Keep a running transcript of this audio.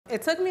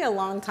It took me a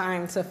long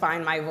time to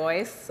find my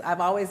voice. I've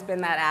always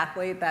been that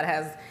athlete that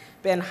has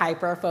been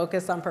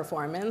hyper-focused on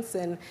performance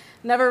and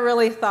never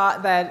really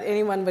thought that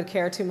anyone would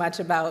care too much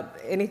about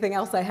anything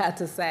else I had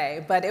to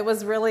say. But it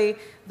was really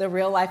the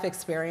real-life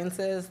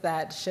experiences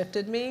that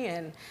shifted me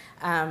and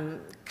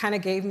kind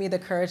of gave me the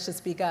courage to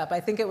speak up. I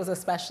think it was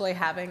especially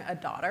having a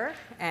daughter,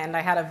 and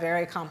I had a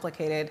very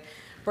complicated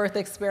birth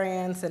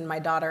experience, and my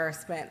daughter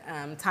spent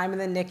time in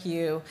the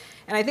NICU.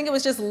 And I think it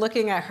was just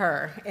looking at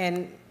her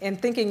and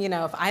thinking, you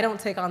know, if I don't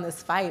take on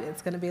this fight,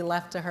 it's going to be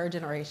left to her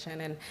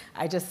generation. And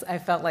I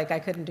felt like I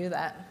couldn't do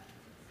that.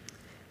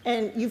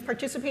 And you've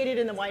participated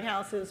in the White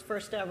House's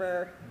first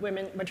ever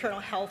Women Maternal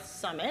Health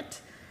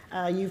Summit.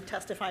 You've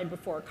testified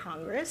before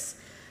Congress.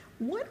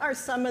 What are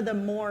some of the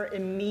more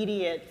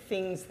immediate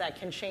things that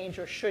can change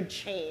or should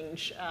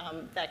change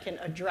that can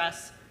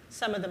address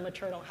some of the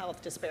maternal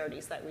health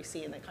disparities that we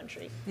see in the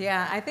country?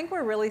 Yeah, I think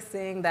we're really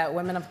seeing that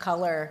women of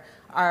color,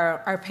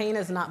 our pain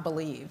is not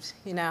believed.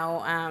 You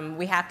know,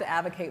 we have to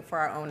advocate for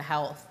our own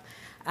health.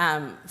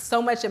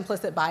 So much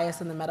implicit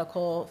bias in the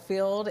medical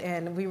field,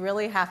 and we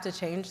really have to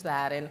change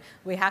that, and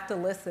we have to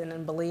listen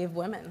and believe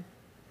women.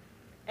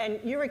 And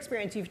your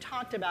experience, you've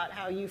talked about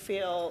how you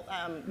feel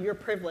you're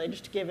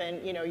privileged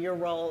given, you know, your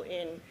role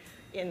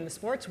in the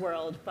sports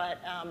world, but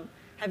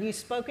have you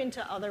spoken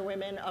to other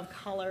women of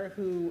color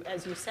who,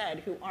 as you said,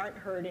 who aren't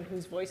heard and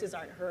whose voices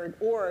aren't heard,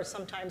 or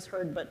sometimes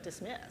heard but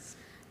dismissed?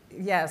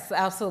 Yes,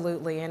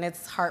 absolutely, and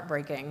it's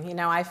heartbreaking. You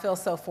know, I feel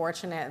so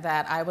fortunate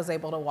that I was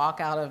able to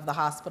walk out of the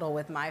hospital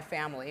with my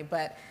family,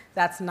 but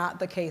that's not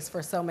the case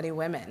for so many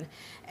women.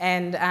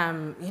 And,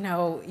 you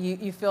know,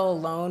 you feel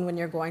alone when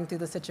you're going through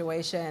the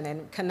situation,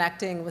 and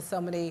connecting with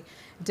so many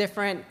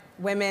different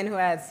women who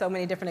had so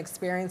many different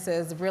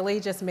experiences really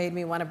just made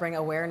me want to bring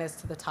awareness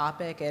to the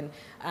topic. And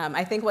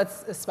I think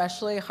what's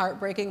especially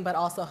heartbreaking but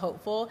also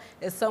hopeful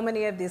is so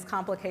many of these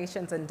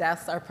complications and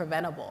deaths are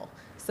preventable.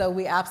 So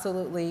we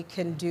absolutely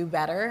can do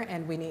better,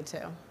 and we need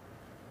to.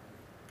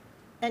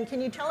 And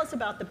can you tell us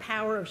about the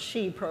Power of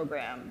She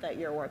program that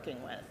you're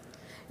working with?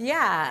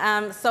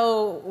 Yeah,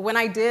 so when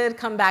I did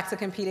come back to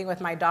competing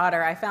with my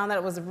daughter, I found that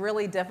it was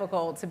really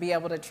difficult to be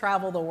able to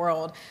travel the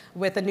world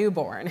with a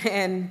newborn,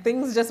 and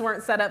things just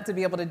weren't set up to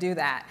be able to do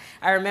that.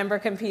 I remember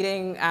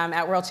competing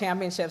at World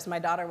Championships. My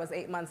daughter was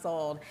 8 months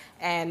old,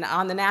 and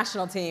on the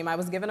national team, I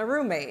was given a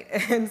roommate.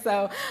 And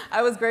so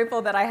I was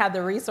grateful that I had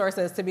the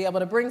resources to be able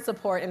to bring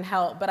support and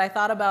help, but I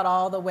thought about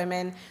all the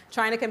women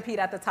trying to compete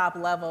at the top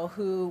level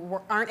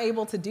who aren't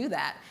able to do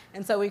that.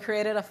 And so we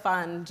created a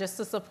fund just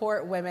to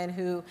support women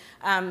who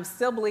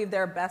still believe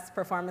their best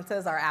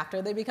performances are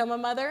after they become a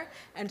mother,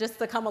 and just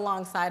to come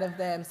alongside of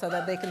them so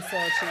that they can still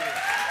achieve.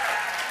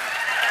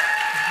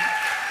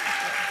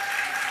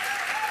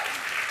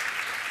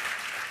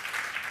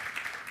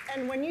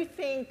 And when you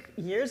think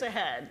years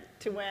ahead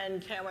to when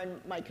Cameron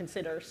might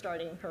consider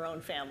starting her own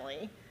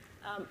family,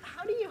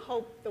 how do you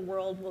hope the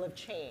world will have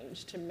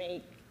changed to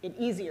make it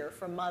easier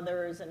for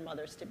mothers and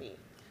mothers-to-be?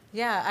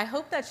 Yeah, I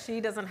hope that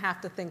she doesn't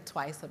have to think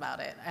twice about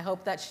it. I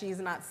hope that she's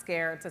not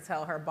scared to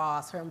tell her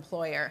boss, her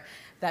employer,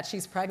 that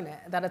she's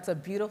pregnant, that it's a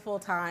beautiful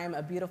time,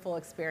 a beautiful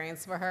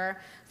experience for her.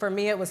 For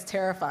me, it was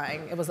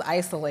terrifying. It was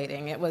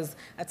isolating. It was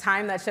a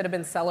time that should have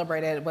been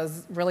celebrated. It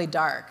was really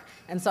dark.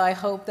 And so I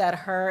hope that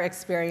her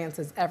experience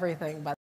is everything but